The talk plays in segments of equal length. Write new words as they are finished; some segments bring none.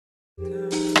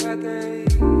Hi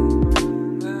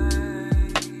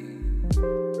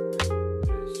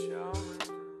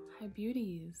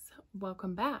beauties,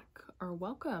 welcome back, or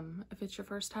welcome if it's your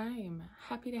first time.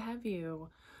 Happy to have you.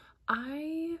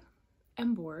 I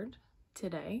am bored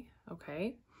today,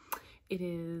 okay? It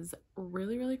is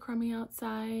really crummy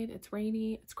outside. It's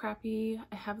rainy, it's crappy.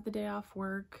 I have the day off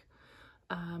work.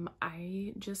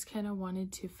 I just kind of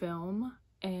wanted to film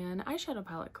an eyeshadow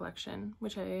palette collection,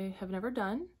 which I have never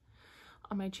done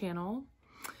on my channel,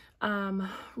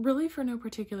 really for no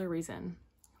particular reason.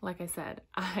 Like I said,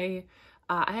 I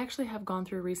actually have gone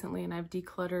through recently and I've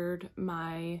decluttered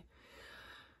my,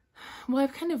 well,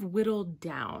 I've kind of whittled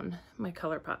down my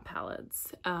ColourPop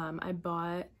palettes. I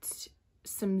bought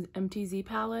some MTZ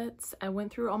palettes. I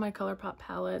went through all my ColourPop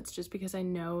palettes just because I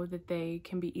know that they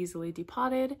can be easily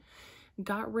depotted.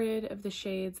 Got rid of the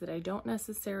shades that I don't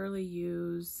necessarily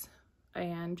use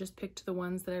and just picked the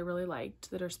ones that I really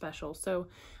liked that are special. So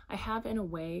I have in a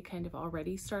way kind of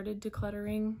already started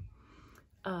decluttering.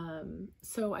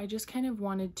 So I just kind of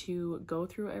wanted to go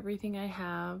through everything I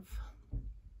have.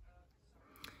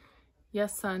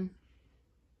 Yes, son.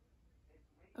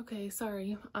 Okay,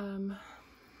 sorry.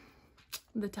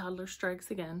 The toddler strikes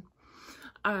again.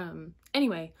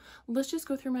 Anyway, let's just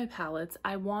go through my palettes.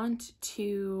 I want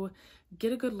to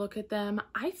get a good look at them.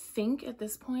 I think at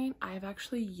this point I've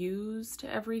actually used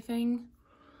everything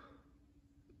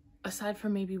aside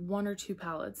from maybe one or two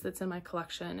palettes that's in my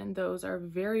collection, and those are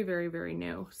very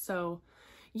new. So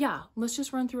yeah, let's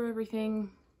just run through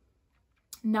everything.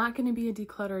 Not going to be a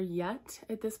declutter yet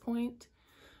at this point.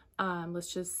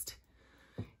 Let's just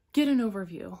get an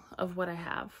overview of what I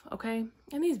have, okay?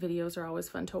 And these videos are always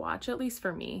fun to watch, at least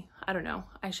for me. I don't know,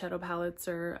 eyeshadow palettes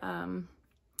are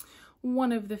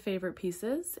one of the favorite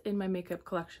pieces in my makeup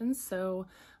collection, so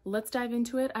let's dive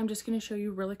into it. I'm just going to show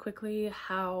you really quickly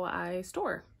how I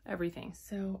store everything.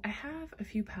 So I have a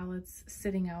few palettes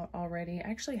sitting out already. I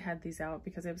actually had these out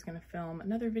because I was going to film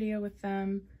another video with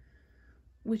them,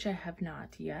 which I have not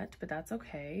yet, but that's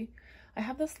okay. I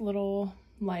have this little,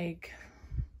 like,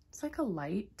 it's like a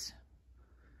light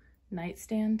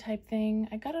nightstand type thing.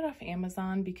 I got it off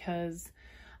Amazon because,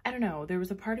 I don't know, there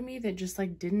was a part of me that just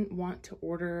like didn't want to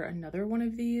order another one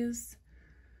of these.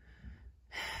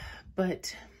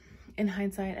 But in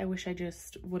hindsight, I wish I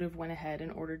just would have went ahead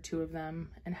and ordered two of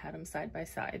them and had them side by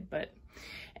side. But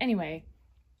anyway,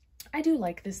 I do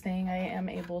like this thing. I am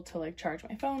able to like charge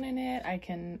my phone in it. I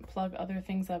can plug other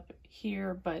things up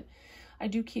here, but I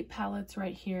do keep palettes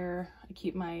right here. I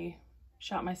keep my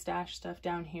Shop My Stash stuff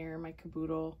down here, my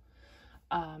caboodle.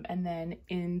 And then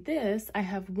in this, I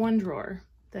have one drawer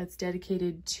that's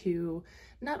dedicated to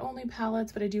not only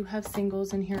palettes, but I do have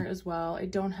singles in here as well. I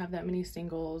don't have that many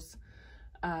singles.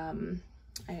 I'm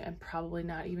probably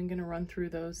not even gonna run through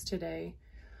those today,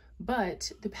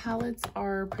 but the palettes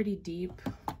are pretty deep.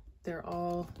 They're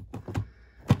all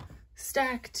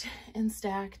stacked and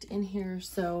stacked in here.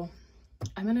 So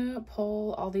I'm gonna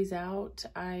pull all these out.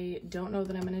 I don't know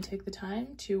that I'm gonna take the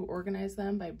time to organize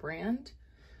them by brand.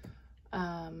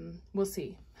 We'll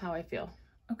see how I feel.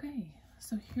 Okay,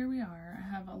 so here we are. I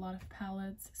have a lot of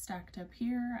palettes stacked up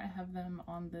here. I have them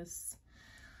on this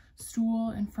stool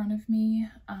in front of me.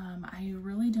 I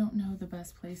really don't know the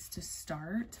best place to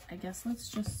start. I guess let's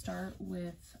just start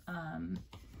with,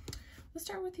 let's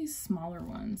start with these smaller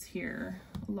ones here.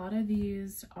 A lot of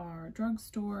these are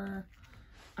drugstore.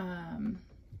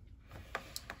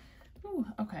 Ooh,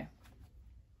 okay.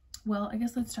 Well, I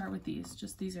guess let's start with these.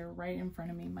 Just these are right in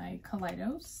front of me, my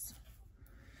Kaleidos.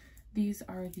 These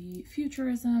are the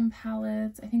Futurism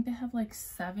palettes. I think they have like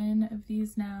 7 of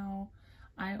these now.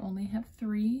 I only have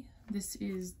 3. This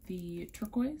is the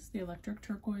turquoise, the electric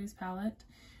turquoise palette,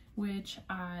 which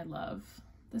I love.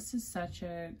 This is such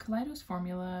a, Kaleidos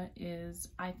formula is,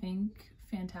 I think,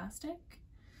 fantastic.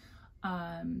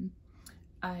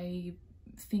 I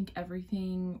think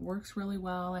everything works really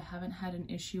well. I haven't had an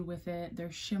issue with it.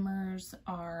 Their shimmers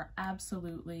are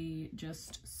absolutely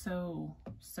just so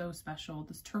special.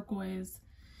 This turquoise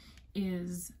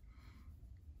is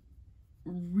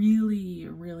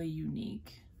really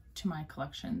unique to my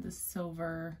collection. This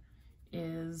silver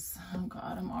is, oh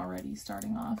god, I'm already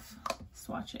starting off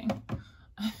swatching.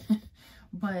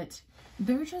 But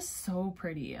they're just so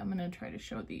pretty. I'm gonna try to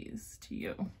show these to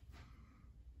you.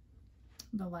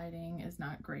 The lighting is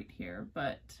not great here,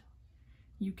 but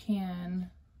you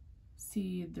can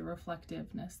see the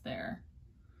reflectiveness there.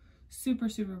 Super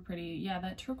pretty. Yeah,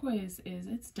 that turquoise is,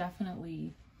 it's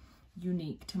definitely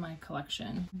unique to my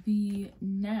collection. The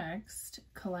next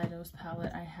Kaleidos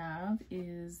palette I have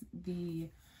is the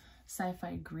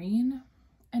Sci-Fi Green.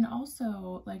 And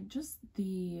also, like, just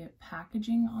the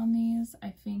packaging on these, I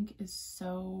think is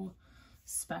so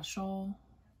special.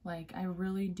 Like, I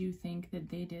really do think that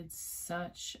they did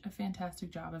such a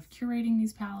fantastic job of curating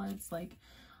these palettes. Like,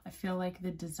 I feel like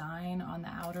the design on the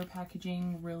outer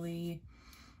packaging really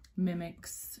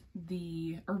mimics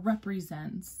or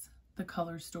represents the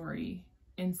color story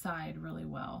inside really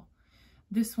well.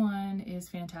 This one is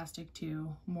fantastic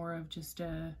too. More of just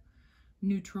a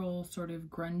neutral, sort of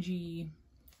grungy.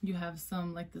 You have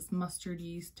some like this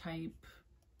mustardy type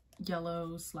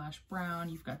yellow / brown.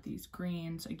 You've got these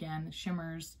greens. Again, the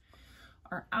shimmers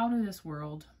are out of this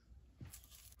world.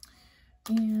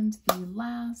 And the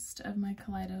last of my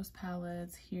Kaleidos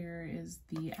palettes here is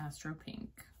the Astro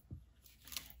Pink.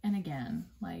 And again,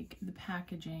 like, the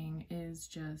packaging is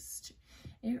just,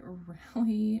 it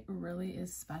really, really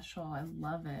is special. I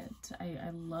love it. I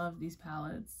love these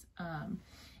palettes.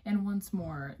 And once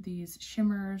more, these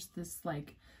shimmers, this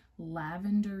like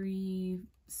lavendery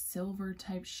silver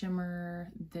type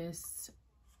shimmer, this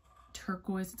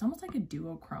turquoise, it's almost like a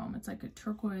duochrome. It's like a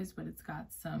turquoise, but it's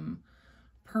got some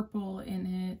purple in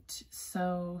it.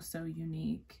 So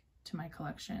unique to my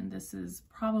collection. This is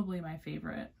probably my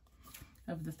favorite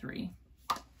of the three.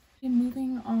 And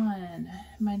moving on,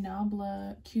 my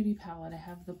Nabla Cutie palette. I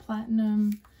have the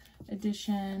Platinum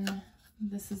edition.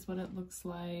 This is what it looks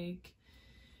like.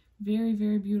 Very,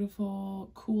 very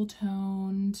beautiful, cool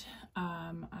toned.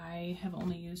 I have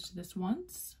only used this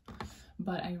once,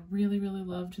 but I really, really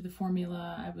loved the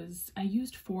formula. I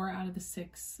used 4 out of the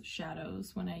 6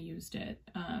 shadows when I used it.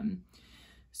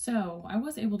 So I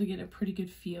was able to get a pretty good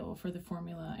feel for the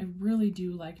formula. I really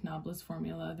do like Nabla's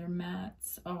formula. Their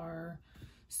mattes are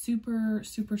super,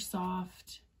 super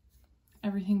soft.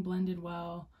 Everything blended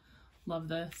well. Love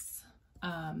this.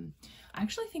 I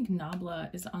actually think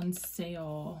Nabla is on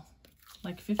sale,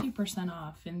 like 50%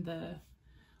 off in the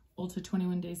Ulta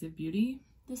 21 Days of Beauty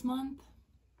this month.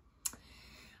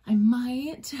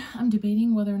 I'm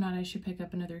debating whether or not I should pick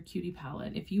up another cutie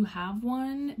palette. If you have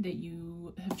one that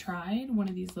you have tried, one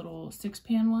of these little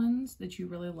 6-pan ones that you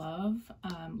really love,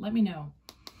 let me know,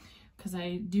 because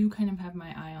I do kind of have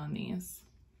my eye on these.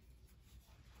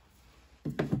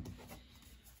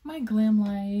 My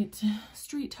Glamlight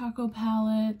Street Taco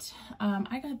palette.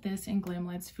 I got this in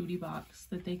Glamlight's foodie box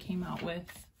that they came out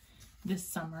with this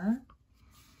summer.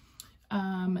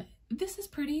 This is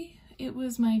pretty. It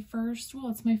was my first, well,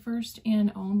 it's my first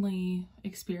and only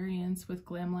experience with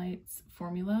Glamlight's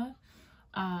formula.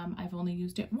 I've only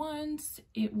used it once.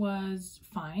 It was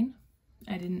fine.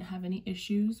 I didn't have any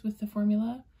issues with the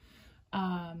formula.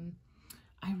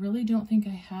 I really don't think I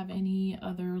have any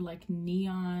other like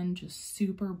neon, just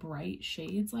super bright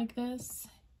shades like this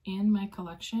in my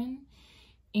collection.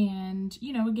 And,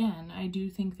 you know, again, I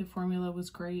do think the formula was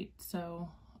great. So,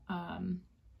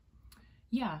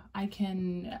 yeah, I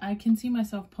can see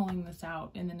myself pulling this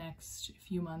out in the next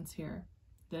few months here,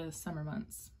 the summer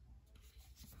months.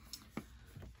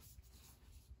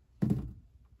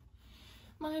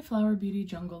 My Flower Beauty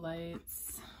Jungle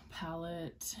Lights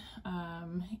palette.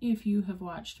 If you have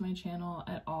watched my channel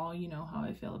at all, you know how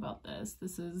I feel about this.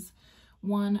 This is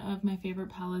one of my favorite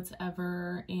palettes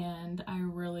ever, and I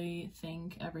really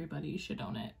think everybody should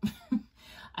own it.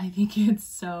 I think it's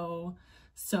so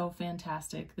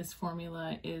fantastic. This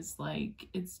formula is like,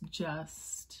 it's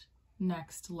just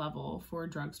next level for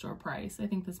drugstore price. I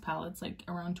think this palette's like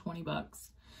around 20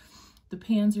 bucks. The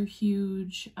pans are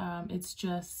huge.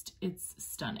 It's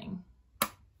stunning.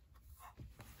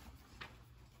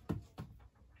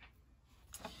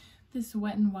 This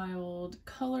Wet n Wild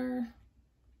color,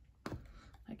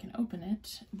 I can open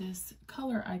it. This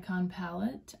Color Icon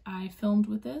palette, I filmed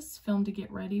with this, filmed to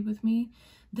get ready with me.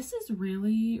 This is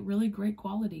really, really great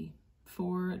quality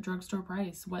for drugstore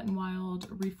price. Wet n Wild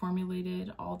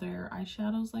reformulated all their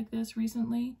eyeshadows like this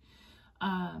recently.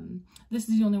 This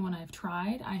is the only one I've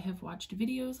tried. I have watched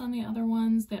videos on the other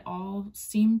ones that all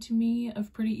seem to me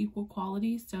of pretty equal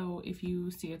quality. So if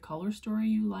you see a color story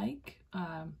you like,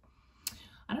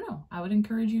 I don't know, I would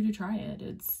encourage you to try it.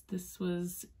 This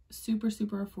was super,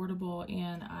 super affordable,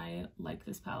 and I like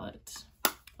this palette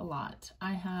a lot.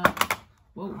 I have,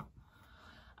 oh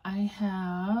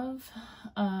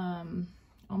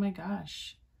my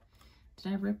gosh,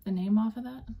 did I rip the name off of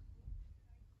that?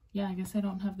 Yeah, I guess I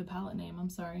don't have the palette name, I'm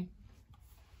sorry.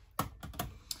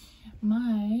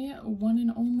 My one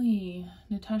and only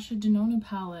Natasha Denona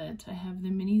palette. I have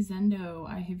the Mini Zendo.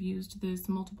 I have used this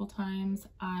multiple times.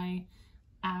 I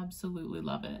absolutely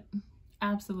love it.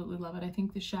 Absolutely love it. I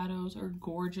think the shadows are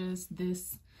gorgeous.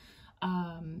 This,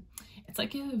 it's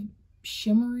like a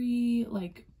shimmery,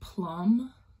 like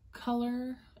plum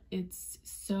color. It's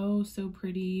so, so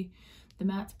pretty. The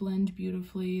mattes blend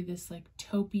beautifully. This like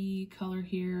taupey color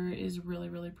here is really,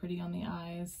 really pretty on the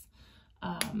eyes.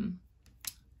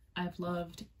 I've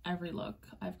loved every look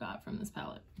I've got from this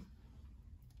palette.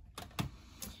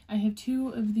 I have two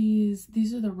of these.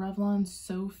 These are the Revlon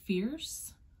So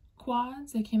Fierce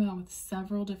quads. They came out with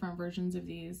several different versions of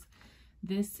these.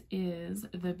 This is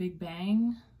the Big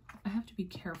Bang. I have to be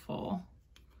careful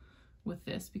with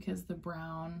this because the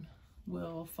brown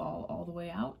will fall all the way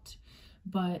out.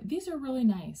 But these are really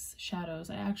nice shadows.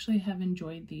 I actually have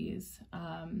enjoyed these.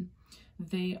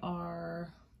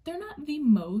 They're not the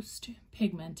most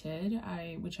pigmented,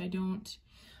 which I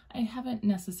haven't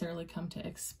necessarily come to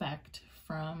expect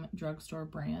from drugstore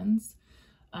brands.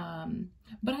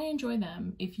 But I enjoy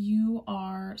them. If you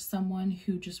are someone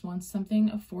who just wants something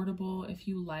affordable, if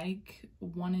you like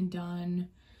one and done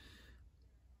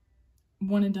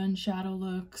shadow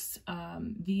looks,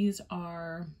 these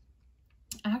are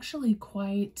actually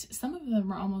some of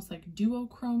them are almost like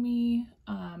duochrome-y.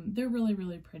 They're really,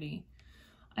 really pretty.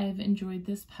 I've enjoyed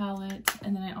this palette,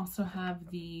 and then I also have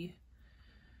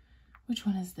which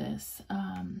one is this?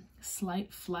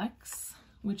 Slight Flex,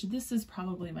 which this is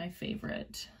probably my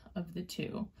favorite of the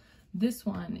two. This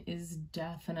one is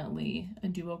definitely a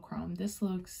duochrome. This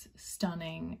looks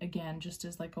stunning, again, just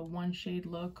as like a one shade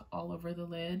look all over the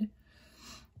lid.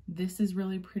 This is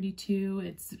really pretty too.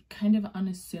 It's kind of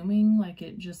unassuming, like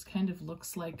it just kind of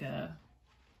looks like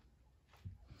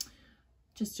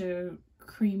just a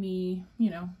creamy,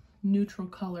 you know, neutral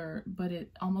color, but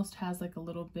it almost has like a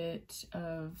little bit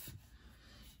of,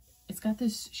 it's got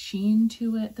this sheen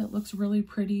to it that looks really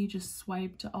pretty, just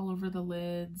swiped all over the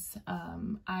lids.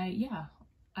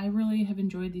 I really have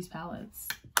enjoyed these palettes.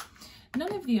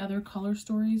 None of the other color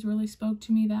stories really spoke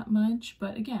to me that much,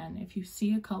 but again, if you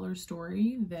see a color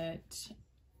story that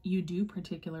you do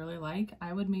particularly like,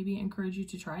 I would maybe encourage you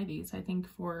to try these. I think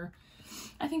for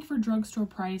drugstore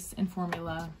price and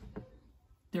formula,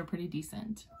 they're pretty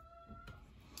decent.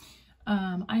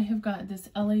 I have got this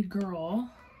LA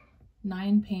Girl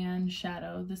 9-pan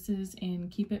shadow. This is in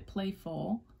Keep It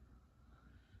Playful.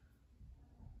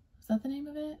 Is that the name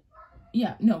of it?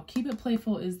 Yeah, no, Keep It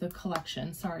Playful is the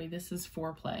collection. Sorry, this is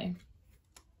Foreplay,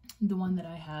 the one that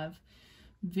I have.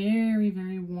 Very,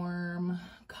 very warm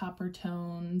copper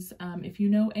tones. If you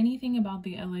know anything about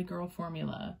the LA Girl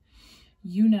formula,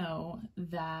 you know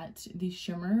that these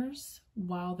shimmers,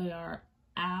 while they are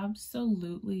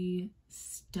absolutely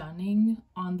stunning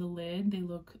on the lid, they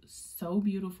look so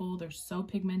beautiful. They're so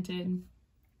pigmented.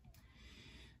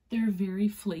 They're very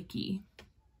flaky.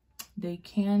 They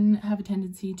can have a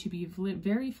tendency to be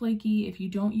very flaky. If you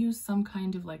don't use some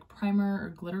kind of like primer or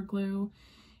glitter glue,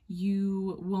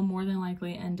 you will more than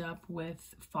likely end up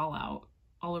with fallout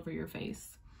all over your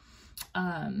face.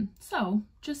 So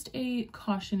just a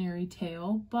cautionary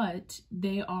tale, but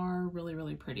they are really,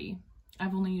 really pretty.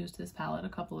 I've only used this palette a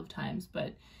couple of times,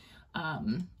 but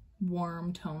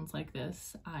warm tones like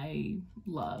this I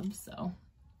love, so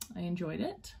I enjoyed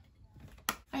it.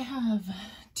 I have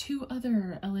two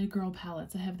other LA Girl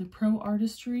palettes. I have the Pro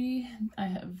Artistry.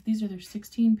 These are their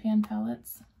 16-pan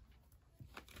palettes.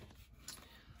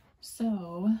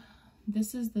 So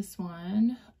this is this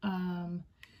one.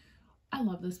 I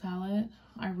love this palette.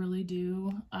 I really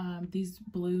do. These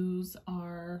blues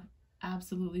are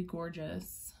absolutely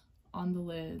gorgeous on the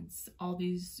lids. All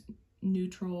these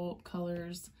neutral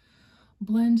colors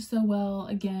blend so well.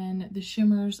 Again, the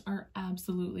shimmers are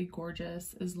absolutely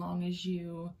gorgeous as long as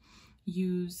you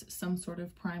use some sort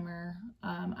of primer.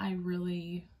 I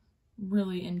really,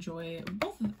 really enjoy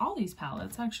all these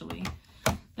palettes actually.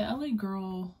 The LA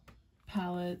Girl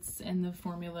palettes and the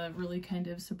formula really kind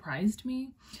of surprised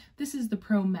me. This is the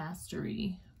Pro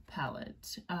Mastery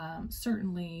palette.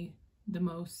 Certainly the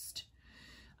most,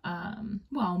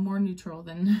 well, more neutral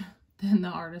than the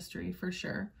Artistry for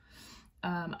sure.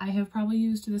 I have probably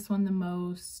used this one the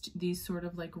most. These sort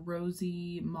of like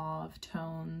rosy mauve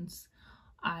tones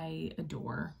I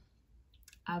adore.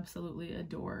 Absolutely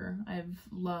adore. I've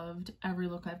loved every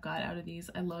look I've got out of these.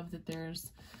 I love that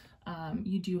there's,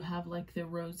 you do have like the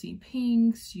rosy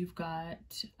pinks. You've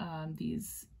got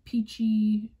these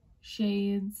peachy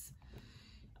shades.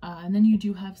 And then you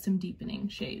do have some deepening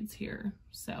shades here.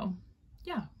 So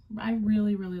yeah, I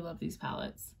really, really love these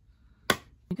palettes.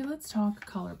 Okay, let's talk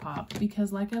ColourPop,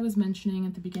 because like I was mentioning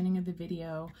at the beginning of the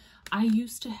video, I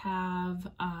used to have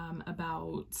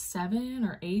about 7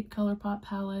 or 8 ColourPop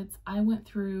palettes. I went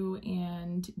through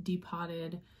and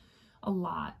depotted a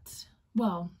lot.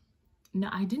 Well, no,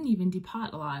 I didn't even depot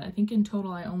a lot. I think in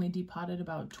total I only depotted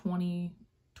about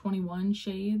 21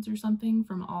 shades or something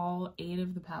from all 8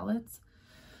 of the palettes.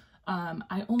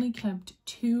 I only kept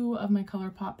 2 of my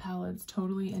ColourPop palettes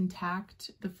totally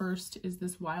intact. The first is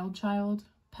this Wild Child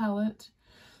palette.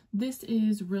 This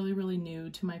is really, really new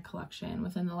to my collection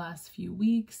within the last few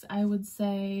weeks, I would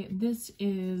say. This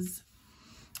is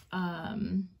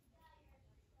one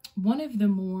of the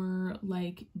more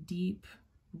like deep,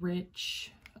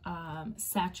 rich,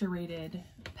 saturated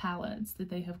palettes that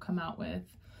they have come out with.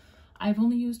 I've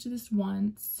only used this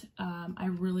once. I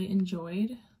really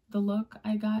enjoyed the look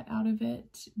I got out of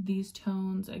it. These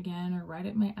tones, again, are right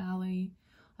up my alley.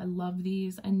 I love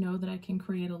these. I know that I can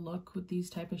create a look with these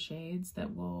type of shades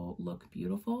that will look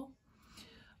beautiful.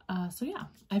 So yeah,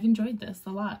 I've enjoyed this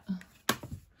a lot.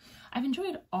 I've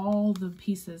enjoyed all the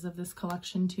pieces of this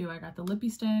collection too. I got the lippy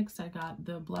sticks, I got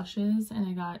the blushes, and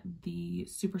I got the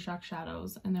Super Shock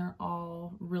shadows, and they're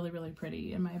all really, really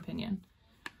pretty in my opinion.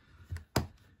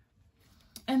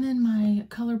 And then my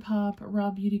ColourPop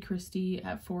Raw Beauty Christie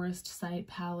at Forest Sight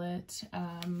palette.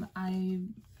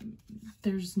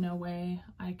 There's no way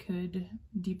I could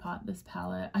depot this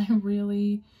palette. I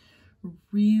really,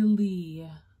 really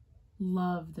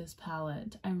love this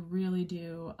palette. I really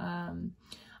do.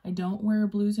 I don't wear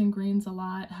blues and greens a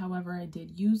lot. However,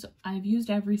 I've used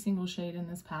every single shade in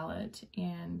this palette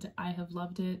and I have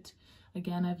loved it.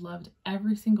 Again, I've loved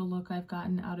every single look I've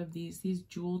gotten out of these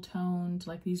jewel toned,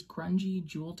 like these grungy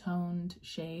jewel toned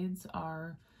shades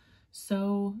are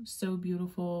so, so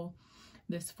beautiful.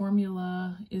 This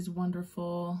formula is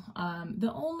wonderful.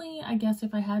 The only, I guess,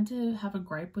 if I had to have a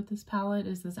gripe with this palette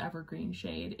is this evergreen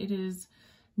shade. It is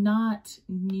not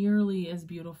nearly as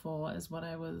beautiful as what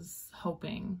I was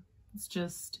hoping. It's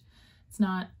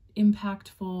not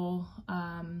impactful.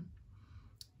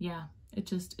 Yeah,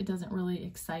 it doesn't really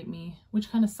excite me,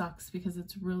 which kind of sucks because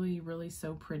it's really, really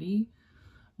so pretty.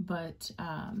 But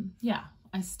yeah,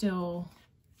 I still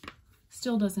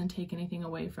doesn't take anything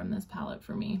away from this palette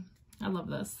for me. I love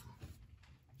this.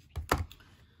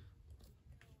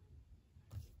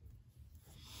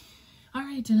 All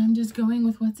right, and I'm just going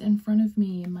with what's in front of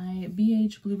me, my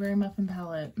BH Blueberry Muffin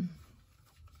palette.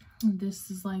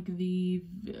 This is like the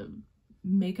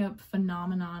makeup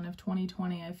phenomenon of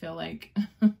 2020, I feel like.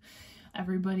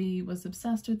 Everybody was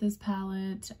obsessed with this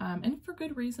palette, and for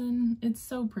good reason. It's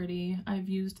so pretty. I've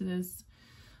used this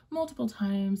multiple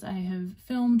times. I have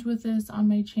filmed with this on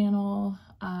my channel.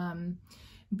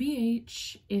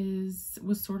 BH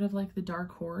was sort of like the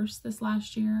dark horse this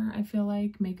last year. I feel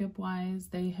like makeup wise,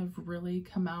 they have really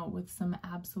come out with some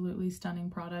absolutely stunning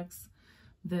products.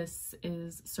 This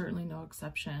is certainly no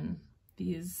exception.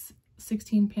 These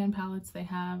 16 pan palettes they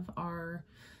have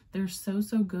they're so,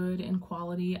 so good in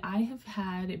quality. I have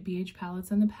had BH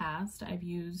palettes in the past. I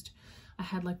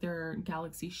had like their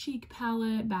Galaxy Chic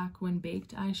palette back when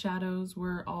baked eyeshadows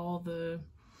were all the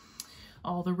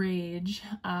rage.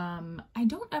 I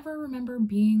don't ever remember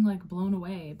being like blown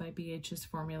away by BH's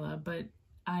formula, but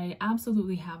I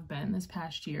absolutely have been this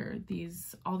past year.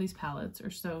 All these palettes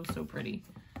are so, so pretty.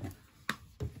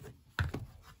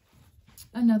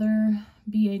 Another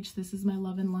BH, this is my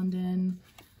Love in London.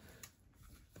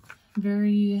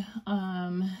 Very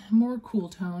more cool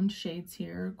toned shades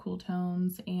here, cool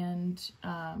tones, and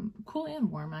cool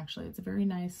and warm actually. It's a very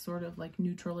nice sort of like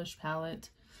neutralish palette.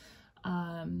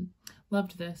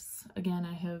 Loved this. Again,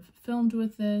 I have filmed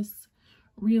with this.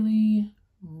 Really,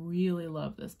 really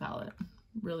love this palette.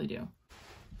 Really do.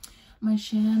 My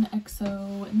Shan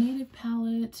XO Native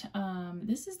palette.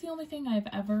 This is the only thing I've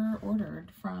ever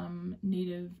ordered from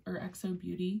Native or XO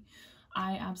Beauty.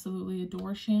 I absolutely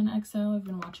adore Shan XO. I've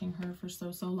been watching her for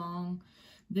so, so long.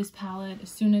 This palette, as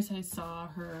soon as I saw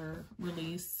her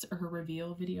release or her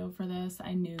reveal video for this,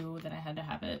 I knew that I had to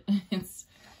have it. It's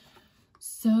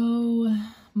so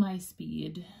my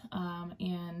speed.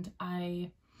 And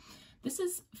this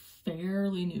is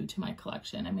fairly new to my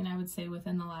collection. I mean, I would say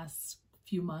within the last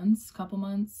few months, couple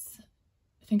months.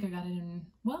 I think I got it in,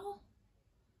 well,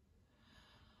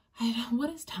 what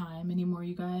is time anymore,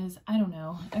 you guys? I don't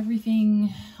know.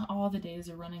 Everything, all the days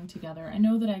are running together. I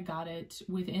know that I got it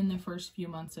within the first few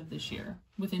months of this year,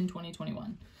 within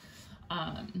 2021.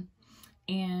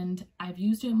 And I've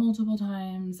used it multiple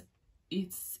times.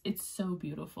 It's so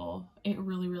beautiful. It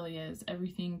really, really is.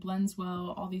 Everything blends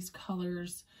well, all these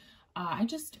colors. I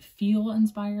just feel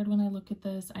inspired when I look at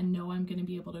this. I know I'm going to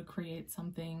be able to create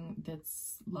something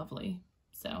that's lovely.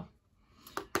 So,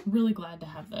 really glad to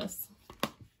have this.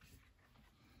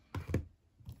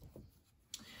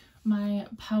 My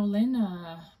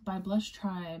Paulina by Blush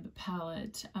Tribe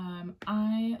palette.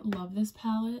 I love this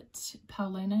palette.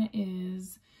 Paulina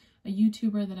is a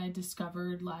YouTuber that I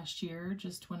discovered last year,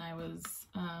 just when I was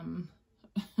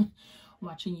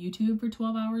watching YouTube for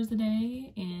 12 hours a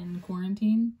day in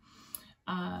quarantine.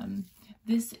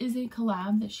 This is a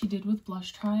collab that she did with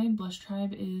Blush Tribe. Blush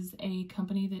Tribe is a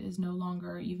company that is no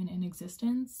longer even in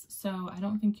existence, so I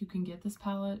don't think you can get this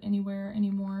palette anywhere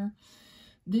anymore.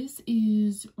 This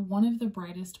is one of the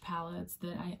brightest palettes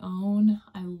that I own.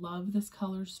 I love this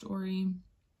color story.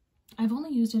 I've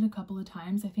only used it a couple of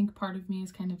times. I think part of me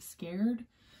is kind of scared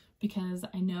because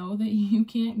I know that you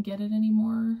can't get it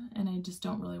anymore and I just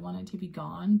don't really want it to be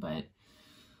gone, but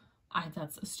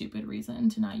that's a stupid reason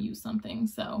to not use something.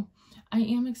 So I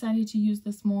am excited to use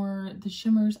this more. The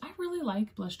shimmers, I really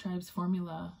like Blush Tribe's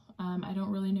formula. I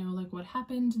don't really know like what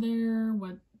happened there,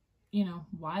 what, you know,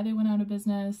 why they went out of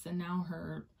business, and now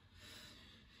her,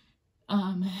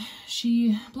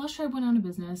 Blush Tribe went out of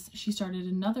business. She started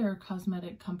another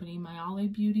cosmetic company,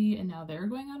 Eyeshadow Beauty, and now they're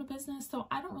going out of business. So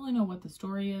I don't really know what the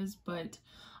story is, but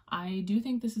I do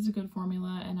think this is a good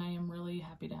formula and I am really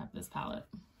happy to have this palette.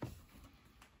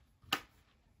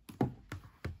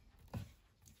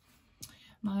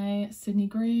 My Sydney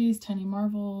Grace Tiny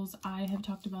Marvels. I have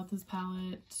talked about this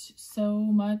palette so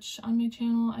much on my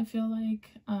channel, I feel like.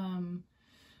 I'm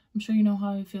sure you know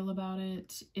how I feel about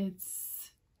it. It's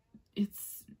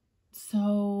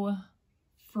so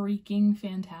freaking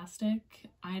fantastic.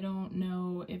 I don't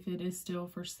know if it is still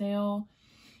for sale.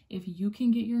 If you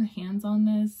can get your hands on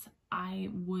this, I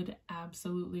would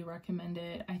absolutely recommend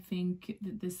it. I think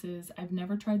that this is, I've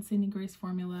never tried Sydney Grace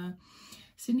formula.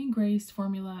 Sydney Grace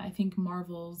formula, I think,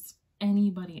 marvels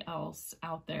anybody else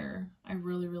out there. I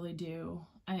really, really do.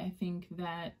 I think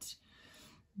that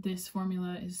this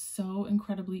formula is so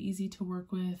incredibly easy to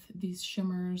work with. These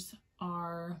shimmers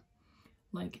are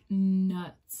like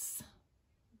nuts.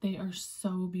 They are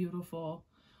so beautiful.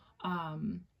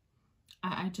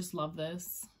 I just love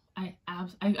this. I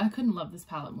couldn't love this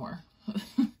palette more.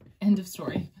 End of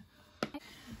story.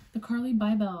 The Carly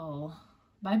Bible?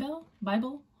 I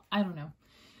don't know.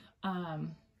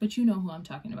 But you know who I'm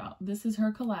talking about. This is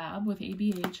her collab with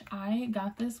ABH. I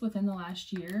got this within the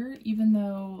last year, even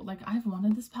though like I've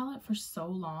wanted this palette for so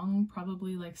long,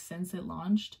 probably like since it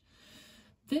launched.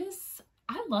 This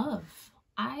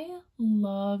I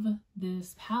love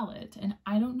this palette, and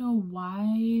I don't know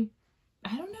why.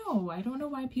 I don't know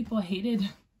why people hated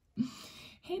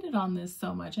on this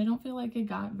so much. I don't feel like it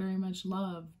got very much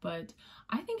love, but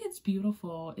I think it's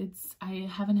beautiful. I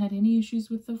haven't had any issues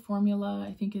with the formula.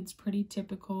 I think it's pretty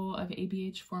typical of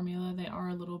ABH formula. They are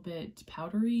a little bit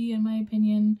powdery in my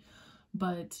opinion,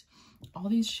 but all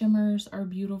these shimmers are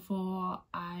beautiful.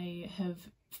 I have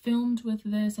filmed with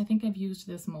this. I think I've used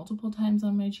this multiple times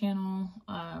on my channel.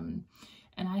 And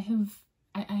I've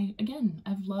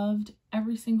loved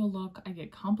every single look. I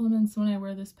get compliments when I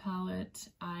wear this palette.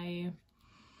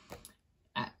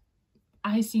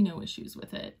 I see no issues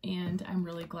with it, and I'm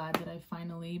really glad that I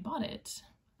finally bought it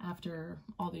after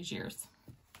all these years.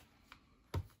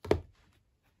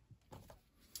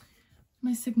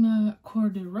 My Sigma Cor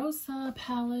de Rosa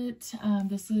palette.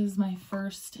 This is my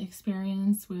first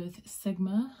experience with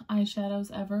Sigma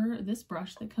eyeshadows ever. This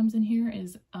brush that comes in here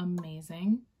is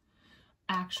amazing.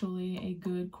 Actually a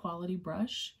good quality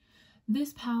brush.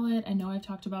 This palette, I know I've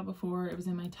talked about before. It was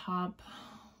in my top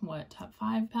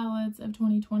 5 palettes of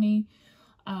 2020.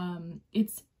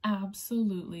 It's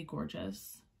absolutely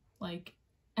gorgeous. Like,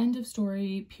 end of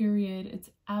story, period. It's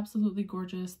absolutely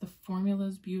gorgeous. The formula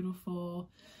is beautiful.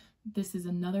 This is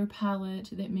another palette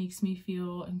that makes me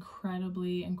feel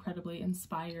incredibly, incredibly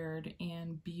inspired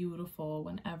and beautiful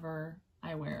whenever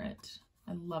I wear it.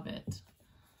 I love it.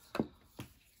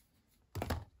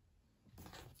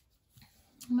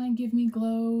 My Give Me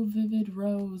Glow Vivid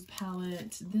Rose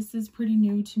palette. This is pretty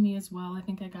new to me as well. I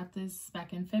think I got this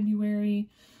back in February.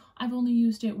 I've only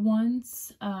used it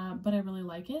once, but I really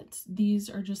like it. These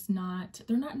are just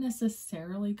they're not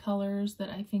necessarily colors that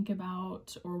I think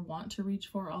about or want to reach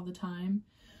for all the time,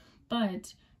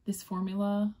 but this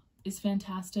formula is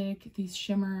fantastic. These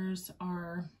shimmers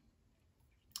are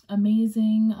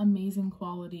amazing, amazing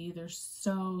quality. They're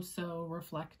so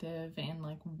reflective and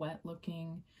like wet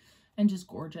looking and just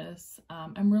gorgeous.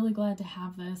 I'm really glad to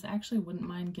have this. I actually wouldn't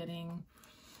mind getting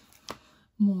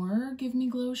more Give Me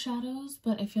Glow shadows,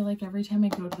 but I feel like every time I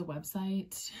go to the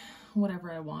website,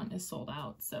 whatever I want is sold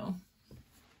out, so.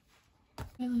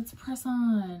 Okay, let's press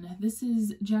on. This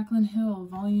is Jaclyn Hill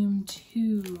Volume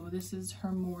 2. This is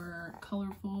her more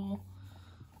colorful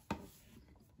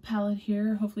palette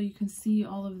here. Hopefully you can see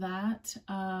all of that.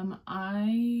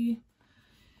 I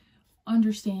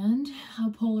understand how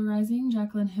polarizing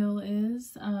Jaclyn Hill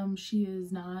is. She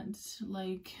is not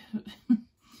like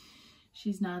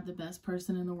She's not the best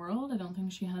person in the world. I don't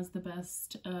think she has the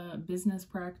best business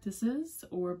practices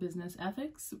or business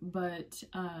ethics, but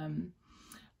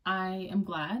I am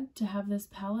glad to have this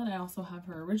palette. I also have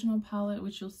her original palette,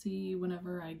 which you'll see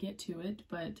whenever I get to it,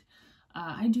 but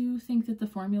I do think that the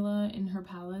formula in her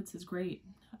palettes is great.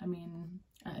 I mean,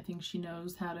 I think she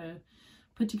knows how to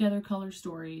put together color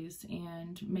stories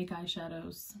and make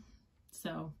eyeshadows.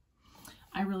 So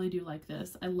I really do like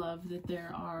this. I love that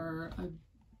there are a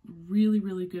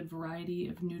really good variety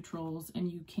of neutrals,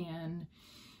 and you can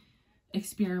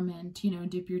experiment, you know,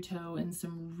 dip your toe in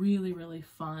some really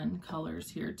fun colors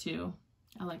here too.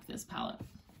 I like this palette.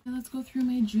 Now let's go through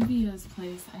my Juvia's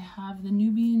place. I have the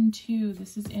Nubian 2.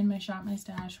 This is in my Shop My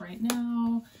Stash right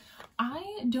now.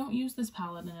 I don't use this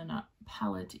palette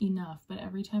enough, but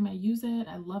every time I use it,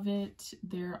 I love it.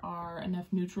 There are enough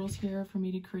neutrals here for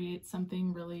me to create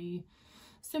something really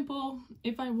simple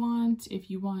if I want. If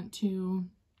you want to,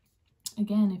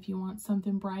 again, if you want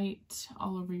something bright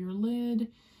all over your lid,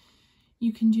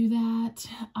 you can do that.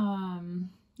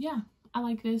 Yeah, I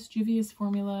like this. Juvia's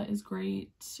formula is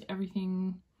great.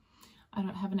 Everything, I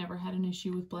haven't ever had an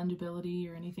issue with blendability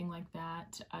or anything like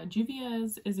that.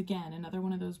 Juvia's is, again, another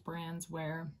one of those brands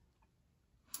where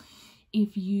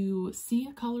if you see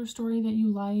a color story that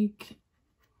you like,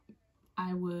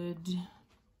 I would,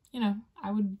 you know,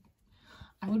 I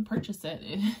would purchase it.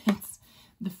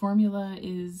 The formula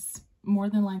is more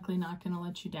than likely not going to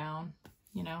let you down.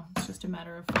 You know, it's just a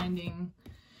matter of finding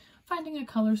a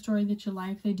color story that you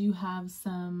like. They do have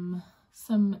some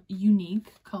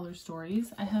unique color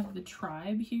stories. I have the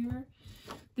Tribe here.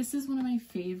 This is one of my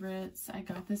favorites. I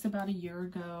got this about a year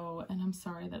ago, and I'm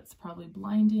sorry, that's probably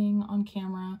blinding on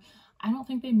camera. I don't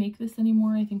think they make this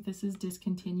anymore. I think this is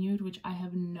discontinued, which I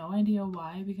have no idea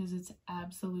why, because it's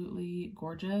absolutely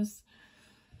gorgeous.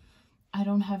 I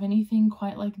don't have anything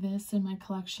quite like this in my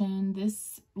collection.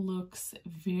 This looks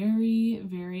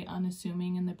very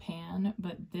unassuming in the pan,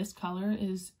 but this color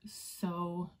is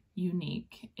so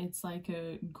unique. It's like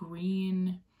a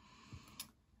green,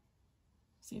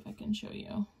 see if I can show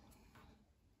you.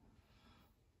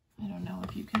 I don't know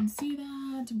if you can see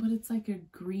that, but it's like a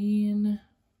green,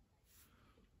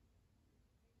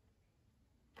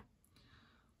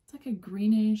 it's like a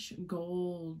greenish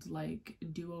gold, like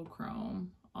duochrome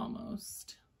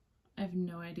almost. I have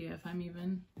no idea if I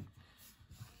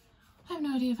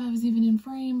was even in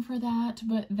frame for that,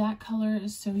 but that color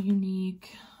is so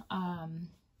unique.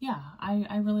 Yeah,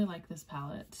 I really like this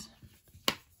palette.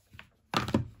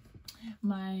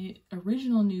 My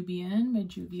original Nubian by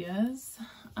Juvia's.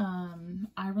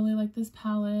 I really like this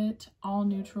palette. All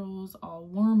neutrals, all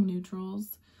warm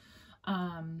neutrals.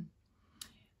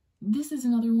 This is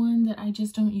another one that I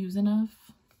just don't use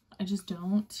enough. I just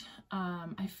don't.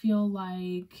 I feel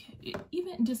like,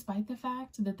 even despite the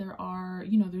fact that there are,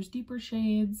 you know, there's deeper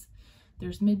shades,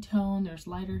 there's mid-tone, there's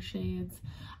lighter shades,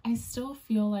 I still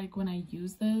feel like when I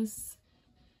use this,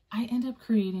 I end up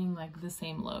creating like the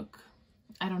same look.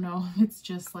 I don't know if it's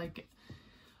just like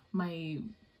I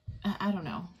don't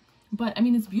know. But I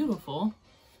mean, it's beautiful.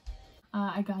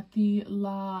 I got the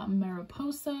La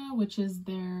Mariposa, which is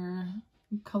their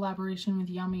collaboration with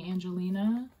Yummy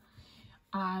Angelina.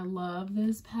 I love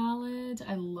this palette.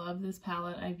 I love this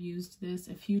palette. I've used this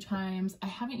a few times. I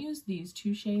haven't used these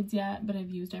two shades yet, but I've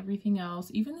used everything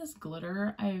else. Even this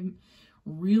glitter, I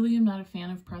really am not a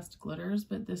fan of pressed glitters,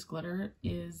 but this glitter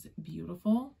is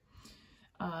beautiful.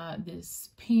 This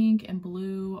pink and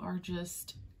blue are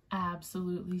just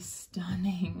absolutely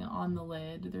stunning on the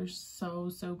lid. They're so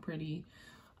pretty.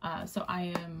 So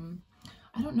I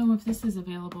don't know if this is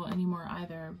available anymore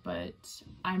either, but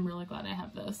I'm really glad I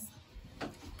have this.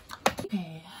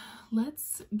 Okay,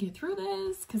 let's get through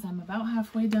this because I'm about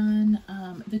halfway done.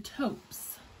 The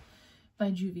Taupes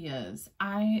by Juvia's.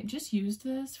 I just used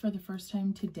this for the first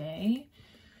time today.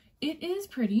 It is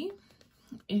pretty.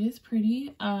 It is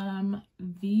pretty.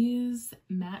 These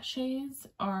matte shades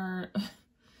are,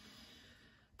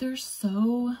 they're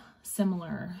so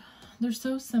similar. They're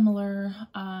so similar.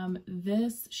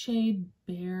 This shade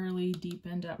barely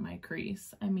deepened up my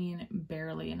crease. I mean,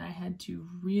 barely, and I had to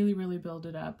really build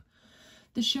it up.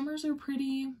 The shimmers are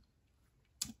pretty.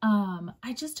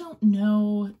 I just don't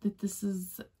know that this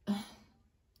is,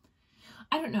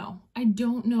 I don't know. I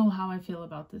don't know how I feel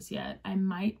about this yet. I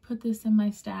might put this in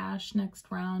my stash next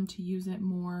round to use it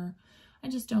more. I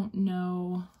just don't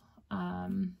know.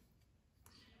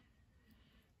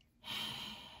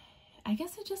 I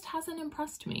guess it just hasn't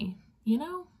impressed me, you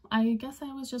know? I guess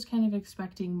I was just kind of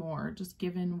expecting more, just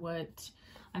given what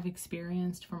I've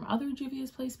experienced from other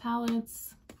Juvia's Place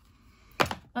palettes.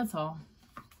 That's all.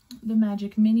 The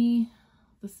Magic Mini.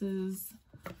 This is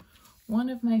One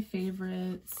of my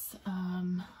favorites.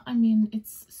 I mean,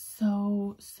 it's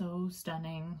so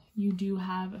stunning. You do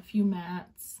have a few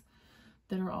mattes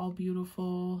that are all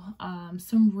beautiful.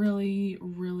 Some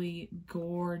really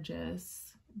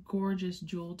gorgeous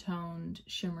jewel toned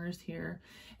shimmers here.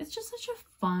 It's just such a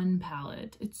fun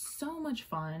palette. It's so much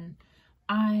fun.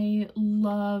 I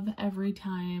love every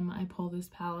time I pull this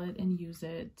palette and use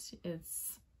it.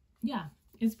 Yeah,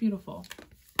 it's beautiful.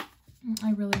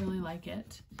 I really like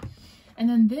it. And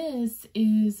then this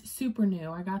is super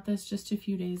new. I got this just a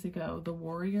few days ago, the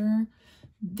Warrior.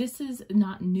 This is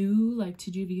not new like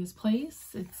to Juvia's Place.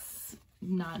 It's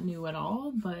not new at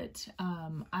all, but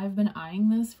I've been eyeing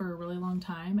this for a really long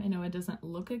time. I know it doesn't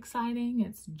look exciting.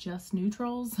 It's just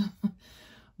neutrals,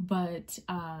 but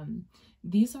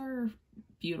these are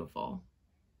beautiful.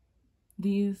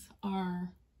 These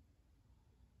are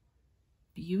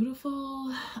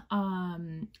beautiful.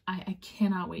 I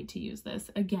cannot wait to use this.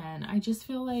 Again, I just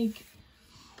feel like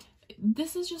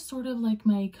this is just sort of like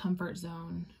my comfort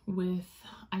zone with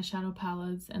eyeshadow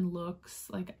palettes and looks.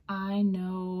 Like, I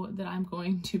know that I'm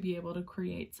going to be able to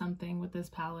create something with this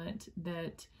palette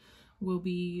that will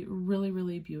be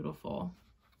really beautiful,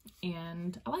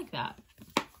 and I like that.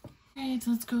 Alright,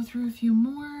 so let's go through a few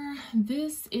more.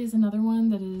 This is another one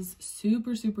that is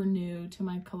super new to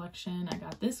my collection. I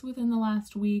got this within the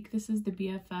last week. This is the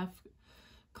BFF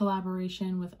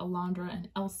collaboration with Alondra and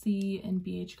Elsie and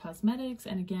BH Cosmetics.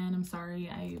 And again, I'm sorry,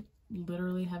 I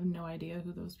literally have no idea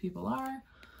who those people are.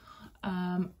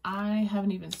 I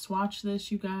haven't even swatched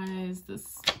this, you guys.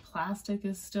 This plastic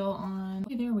is still on.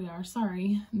 Okay, there we are.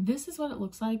 Sorry. This is what it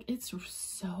looks like. It's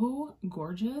so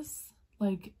gorgeous.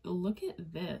 Like, look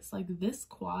at this. Like, this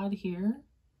quad here,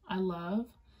 I love.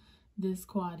 This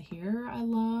quad here, I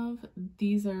love.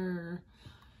 These are...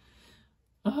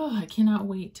 oh, I cannot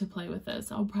wait to play with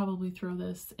this. I'll probably throw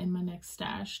this in my next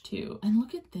stash too. And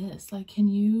look at this. Like, can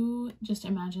you just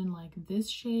imagine like this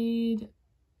shade,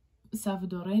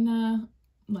 Salvadorena,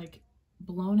 like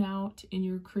blown out in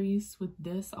your crease with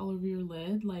this all over your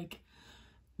lid? Like,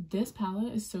 this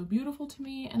palette is so beautiful to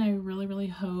me, and I really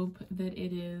hope that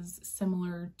it is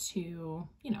similar to,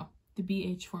 you know, the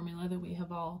BH formula that we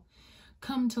have all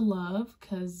come to love,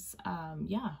 because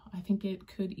yeah, I think it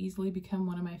could easily become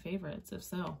one of my favorites if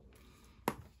so.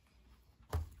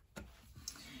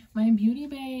 My Beauty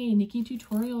Bay Nikki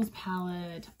Tutorials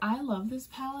palette. I love this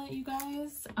palette, you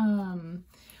guys.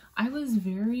 I was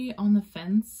very on the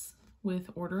fence with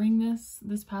ordering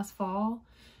this past fall,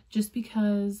 just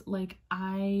because like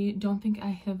I don't think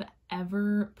I have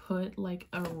ever put like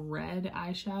a red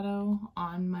eyeshadow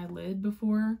on my lid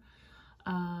before.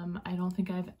 I don't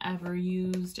think I've ever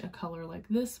used a color like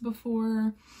this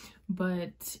before,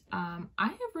 but I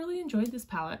have really enjoyed this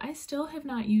palette. I still have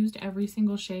not used every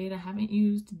single shade. I haven't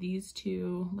used these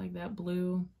two, like that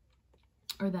blue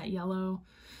or that yellow.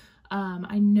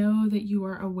 I know that you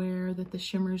are aware that the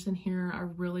shimmers in here are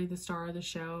really the star of the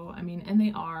show. I mean, and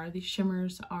they are. These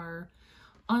shimmers are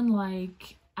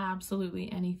unlike absolutely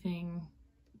anything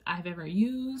I've ever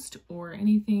used, or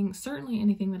anything, certainly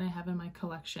anything that I have in my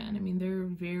collection. I mean, they're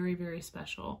very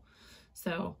special.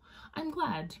 So I'm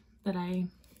glad that I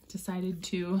decided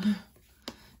to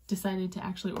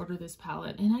actually order this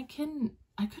palette. And I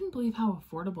couldn't believe how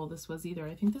affordable this was either.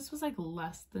 I think this was like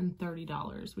less than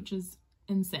 $30, which is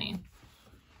insane.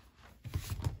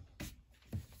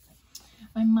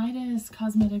 My Midas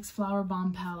Cosmetics Flower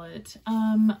Bomb palette.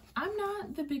 I'm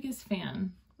not the biggest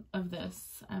fan of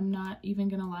this. I'm not even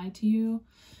gonna lie to you.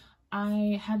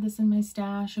 I had this in my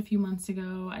stash a few months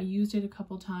ago. I used it a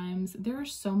couple times. There are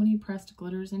so many pressed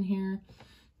glitters in here,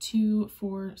 2,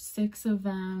 4, 6 of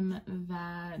them,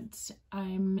 that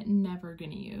I'm never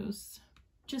gonna use.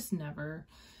 Just never.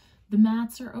 The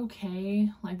mattes are okay,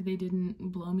 like they didn't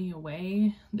blow me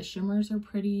away. The shimmers are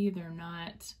pretty. They're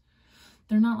not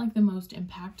like the most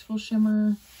impactful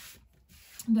shimmer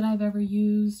that I've ever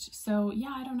used. So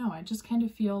yeah, I don't know. I just kind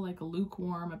of feel like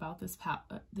lukewarm about this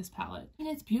palette. And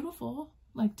it's beautiful,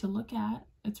 like, to look at.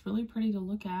 It's really pretty to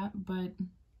look at, but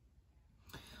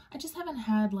I just haven't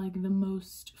had like the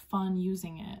most fun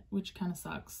using it, which kind of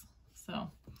sucks.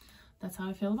 So that's how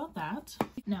I feel about that.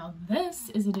 Now this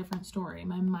is a different story.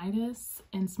 My Midas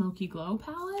and Smoky Glow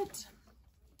palette.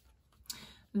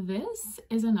 This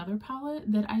is another palette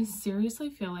that I seriously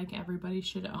feel like everybody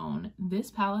should own.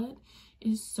 This palette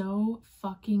is so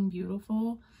fucking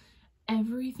beautiful.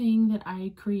 Everything that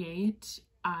I create,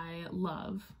 I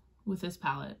love with this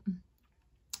palette.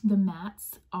 The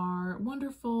mattes are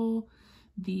wonderful.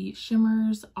 The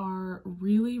shimmers are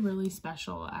really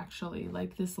special, actually.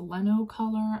 Like this Leno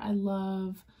color, I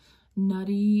love.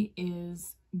 Nutty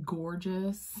is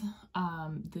gorgeous.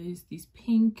 These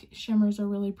pink shimmers are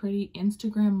really pretty.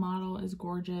 Instagram Model is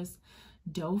gorgeous.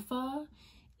 Dofa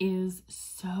is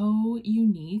so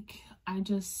unique.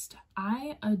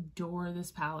 I adore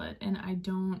this palette, and I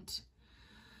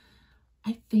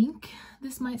think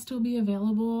this might still be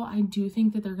available. I do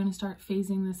think that they're going to start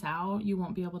phasing this out. You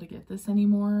won't be able to get this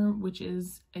anymore, which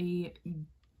is a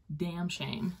damn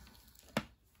shame.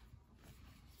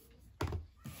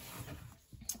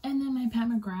 And then my Pat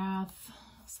McGrath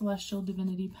Celestial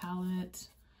Divinity palette.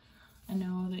 I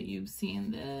know that you've seen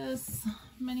this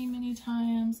many, many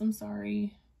times. I'm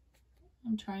sorry.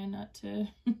 I'm trying not to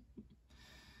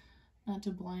not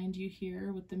to blind you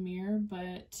here with the mirror,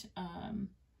 but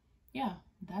yeah,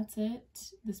 that's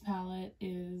it. This palette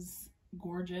is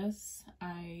gorgeous.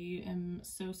 I am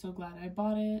so glad I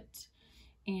bought it,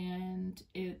 and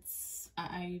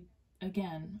I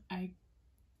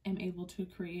am able to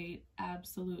create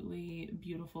absolutely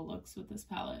beautiful looks with this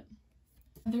palette.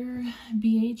 Another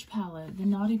BH palette, the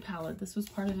Naughty palette. This was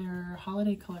part of their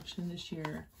holiday collection this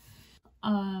year.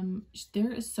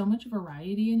 There is so much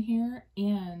variety in here,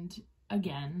 and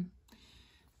again,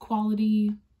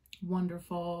 quality,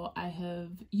 wonderful. I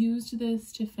have used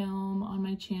this to film on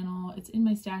my channel. It's in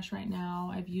my stash right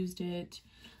now. I've used it.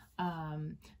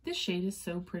 This shade is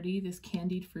so pretty, this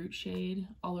candied fruit shade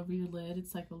all over your lid.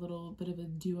 It's like a little bit of a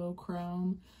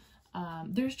duochrome.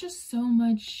 There's just so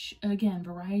much, again,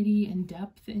 variety and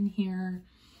depth in here.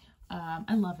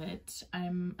 I love it.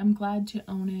 I'm glad to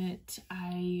own it.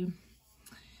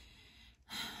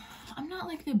 I'm not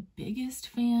like the biggest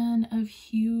fan of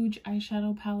huge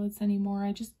eyeshadow palettes anymore.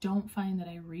 I just don't find that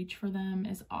I reach for them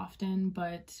as often,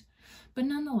 but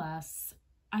nonetheless,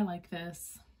 I like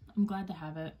this. I'm glad to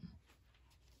have it.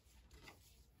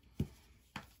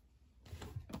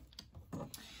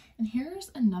 And here's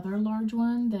another large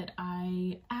one that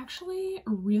I actually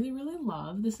really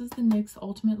love. This is the NYX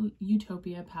Ultimate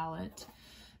Utopia palette.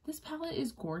 This palette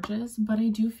is gorgeous, but I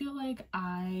do feel like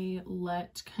I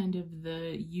let kind of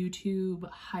the YouTube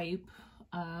hype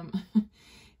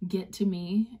get to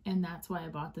me, and that's why I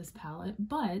bought this palette.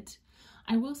 But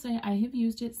I will say I have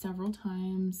used it several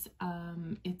times.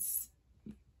 It's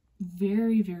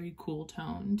very cool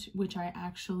toned, which I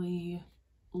actually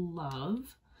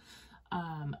love.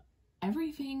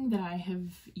 Everything that I have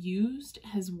used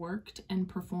has worked and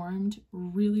performed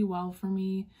really well for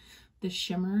me. The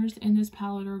shimmers in this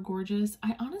palette are gorgeous.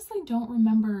 I honestly don't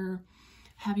remember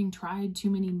having tried too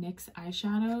many NYX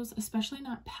eyeshadows, especially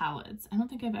not palettes. I don't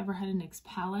think I've ever had a NYX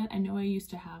palette. I know I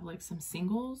used to have like some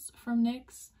singles from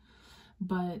NYX,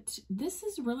 but this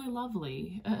is really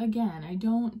lovely. Again, I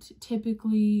don't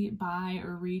typically buy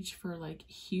or reach for like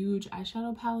huge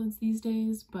eyeshadow palettes these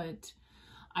days, but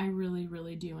I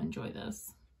really do enjoy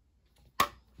this.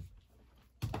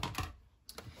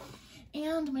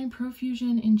 And my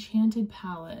Profusion Enchanted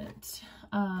palette.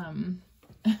 I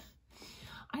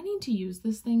need to use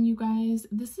this thing, you guys.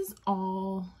 This is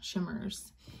all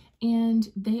shimmers, and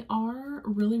they are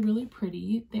really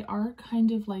pretty. They are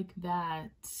kind of like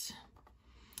that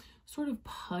sort of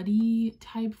putty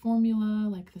type formula,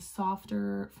 like the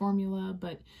softer formula,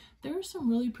 but there are some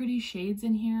really pretty shades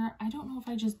in here. I don't know if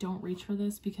I just don't reach for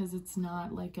this because it's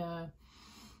not like a,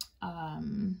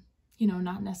 you know,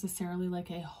 not necessarily like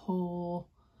a whole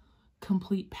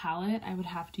complete palette. I would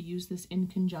have to use this in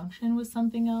conjunction with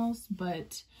something else,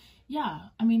 but yeah,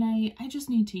 I mean, I just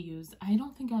need to use, I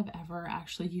don't think I've ever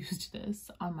actually used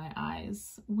this on my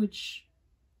eyes, which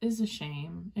is a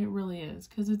shame. It really is,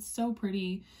 because it's so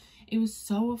pretty. It was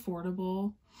so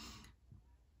affordable.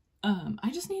 I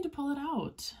just need to pull it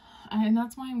out. And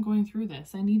that's why I'm going through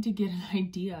this. I need to get an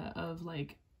idea of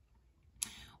like,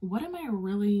 what am I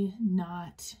really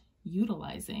not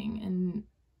utilizing, and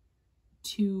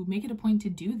to make it a point to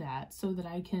do that so that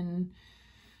I can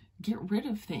get rid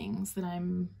of things that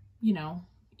I'm, you know,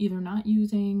 either not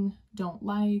using, don't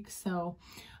like. So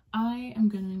I am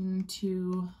going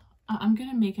to, I'm going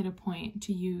to make it a point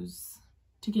to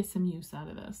get some use out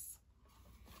of this.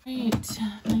 Right,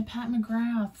 my Pat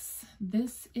McGraths.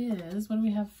 This is, what do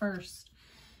we have first?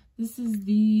 This is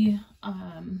the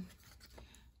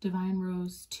Divine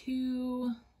Rose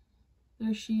 2.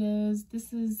 There she is.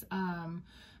 This is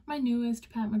my newest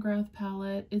Pat McGrath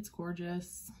palette. It's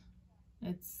gorgeous.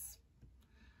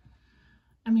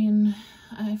 I mean,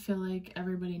 I feel like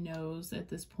everybody knows at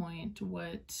this point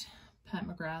what Pat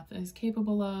McGrath is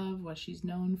capable of, what she's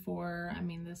known for. I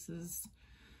mean, this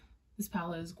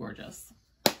palette is gorgeous.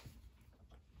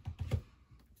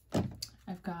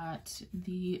 I've got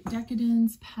the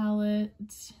Decadence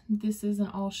palette. This is an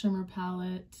all shimmer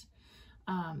palette.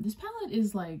 This palette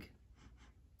is like,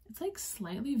 it's like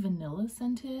slightly vanilla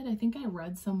scented. I think I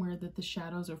read somewhere that the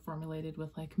shadows are formulated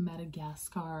with like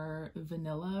Madagascar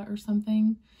vanilla or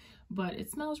something, but it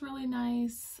smells really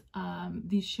nice.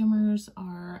 These shimmers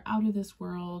are out of this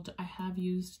world. I have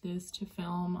used this to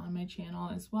film on my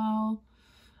channel as well.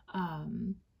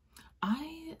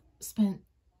 I spent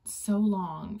so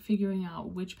long figuring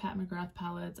out which Pat McGrath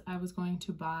palettes I was going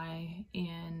to buy,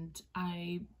 and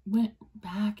I went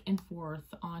back and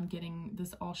forth on getting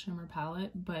this all shimmer palette,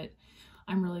 but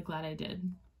I'm really glad I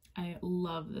did. I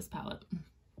love this palette.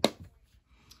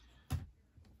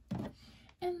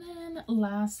 And then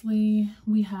lastly,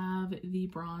 we have the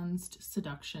Bronzed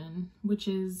Seduction, which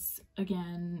is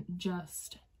again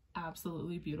just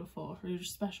absolutely beautiful. Her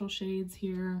special shades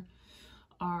here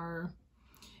are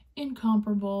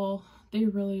incomparable. They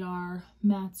really are.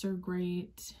 Mattes are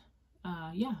great.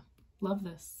 Yeah, love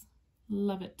this.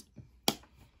 Love it.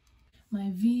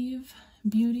 My Vive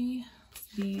Beauty,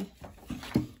 the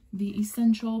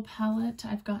Essential palette.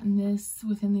 I've gotten this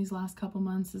within these last couple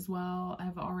months as well.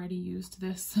 I've already used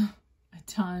this a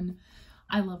ton.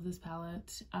 I love this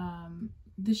palette.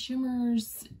 The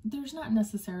shimmers, there's not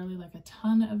necessarily like a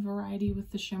ton of variety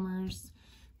with the shimmers.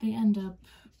 They end up,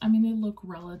 I mean, they look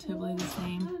relatively the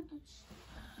same.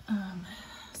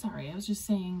 Sorry, I was just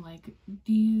saying, like,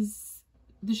 the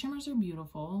shimmers are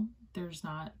beautiful. There's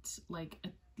not like a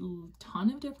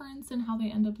ton of difference in how they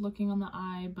end up looking on the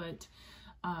eye, but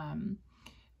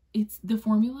the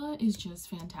formula is just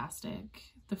fantastic.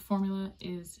 The formula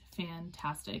is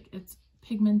fantastic. It's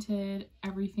pigmented,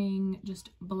 everything just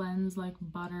blends like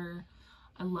butter.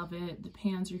 I love it. The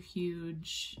pans are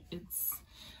huge. It's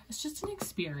just an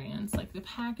experience. Like, the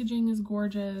packaging is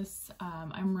gorgeous.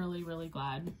 I'm really, really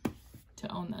glad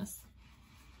to own this.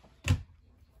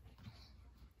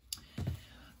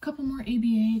 A couple more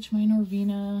ABH, my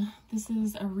Norvina. This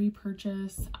is a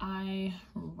repurchase. I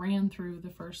ran through the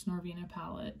first Norvina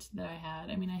palette that I had.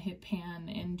 I mean, I hit pan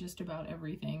in just about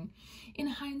everything. In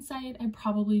hindsight, I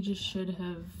probably just should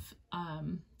have,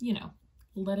 you know,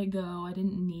 let it go. I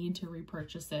didn't need to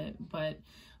repurchase it, but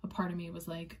a part of me was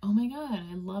like, oh my god,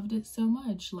 I loved it so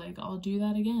much. Like, I'll do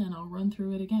that again. I'll run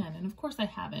through it again. And of course I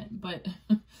haven't, but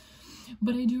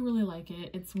but I do really like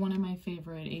it. It's one of my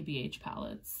favorite ABH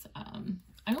palettes.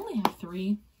 I only have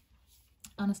 3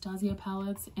 Anastasia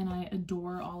palettes, and I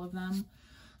adore all of them.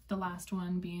 The last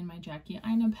one being my Jackie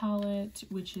Aina palette,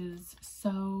 which is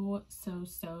so, so,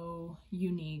 so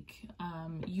unique.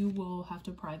 You will have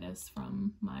to pry this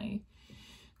from my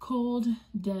cold,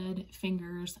 dead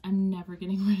fingers. I'm never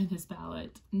getting rid of this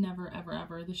palette. Never, ever,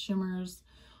 ever. The shimmers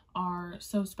are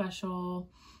so special.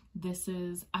 This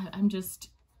is, I'm just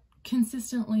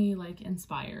consistently like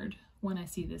inspired when I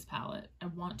see this palette. I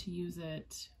want to use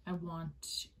it. I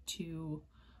want to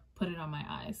put it on my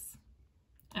eyes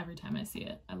every time I see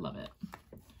it. I love it.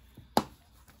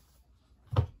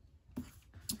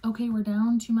 Okay, we're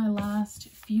down to my last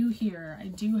few here. I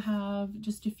do have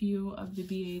just a few of the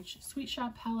BH Sweet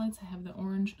Shop palettes. I have the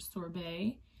Orange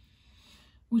Sorbet,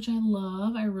 which I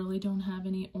love. I really don't have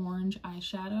any orange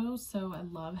eyeshadow, so I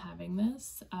love having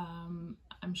this.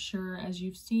 I'm sure, as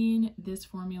you've seen, this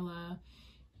formula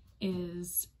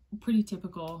is pretty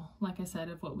typical, like I said,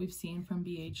 of what we've seen from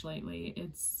BH lately.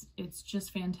 It's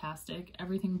just fantastic.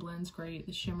 Everything blends great.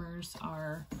 The shimmers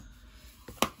are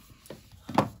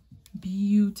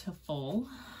beautiful.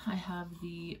 I have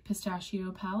the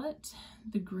Pistachio palette,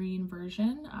 the green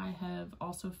version. I have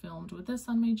also filmed with this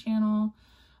on my channel.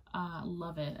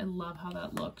 Love it. I love how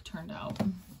that look turned out.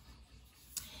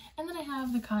 And then I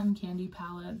have the Cotton Candy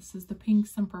palette. This is the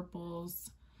pinks and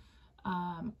purples.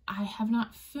 I have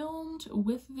not filmed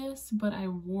with this, but I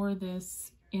wore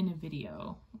this in a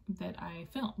video that I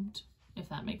filmed, if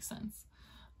that makes sense.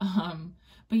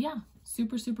 But yeah,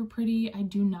 super, super pretty. I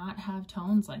do not have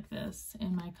tones like this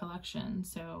in my collection.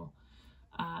 So,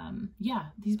 yeah,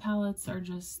 these palettes are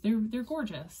just, they're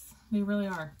gorgeous. They really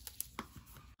are.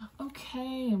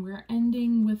 Okay, and we're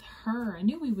ending with her. I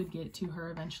knew we would get to her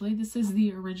eventually. This is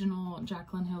the original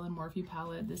Jaclyn Hill and Morphe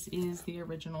palette. This is the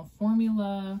original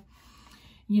formula,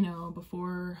 you know,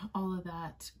 before all of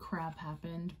that crap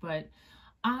happened. But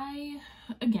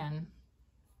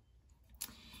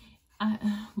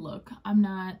look, I'm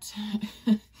not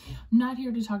not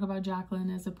here to talk about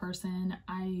Jaclyn as a person.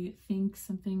 I think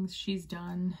some things she's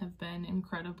done have been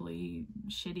incredibly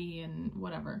shitty and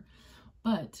whatever,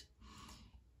 but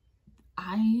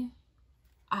I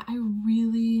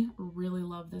really, really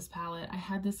love this palette. I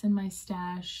had this in my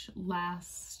stash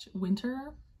last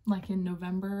winter, like in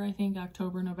November, I think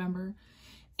October, November.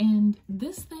 And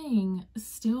this thing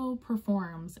still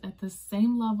performs at the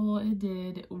same level it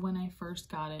did when I first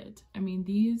got it. I mean,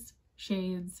 these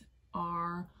shades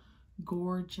are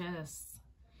gorgeous.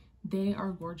 They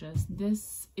are gorgeous.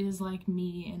 This is like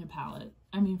me in a palette.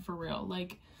 I mean, for real.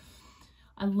 Like,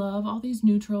 I love all these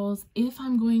neutrals. If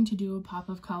I'm going to do a pop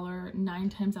of color, 9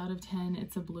 times out of 10,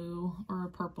 it's a blue or a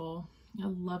purple. I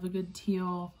love a good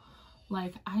teal.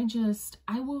 Like,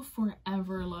 I will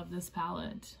forever love this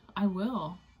palette. I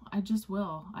will. I just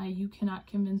will. You cannot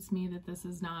convince me that this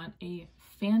is not a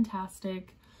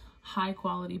fantastic, high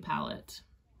quality palette.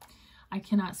 I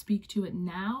cannot speak to it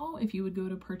now. If you would go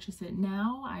to purchase it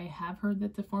now, I have heard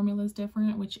that the formula is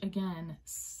different, which again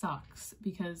sucks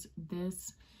because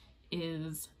this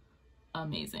is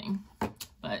amazing.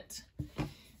 But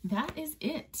that is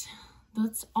it.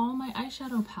 That's all my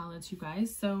eyeshadow palettes, you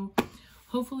guys. So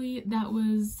hopefully that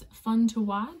was fun to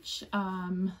watch.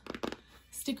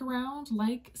 Stick around,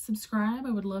 like, subscribe.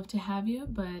 I would love to have you,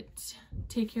 but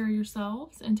take care of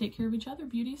yourselves and take care of each other,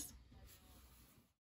 beauties.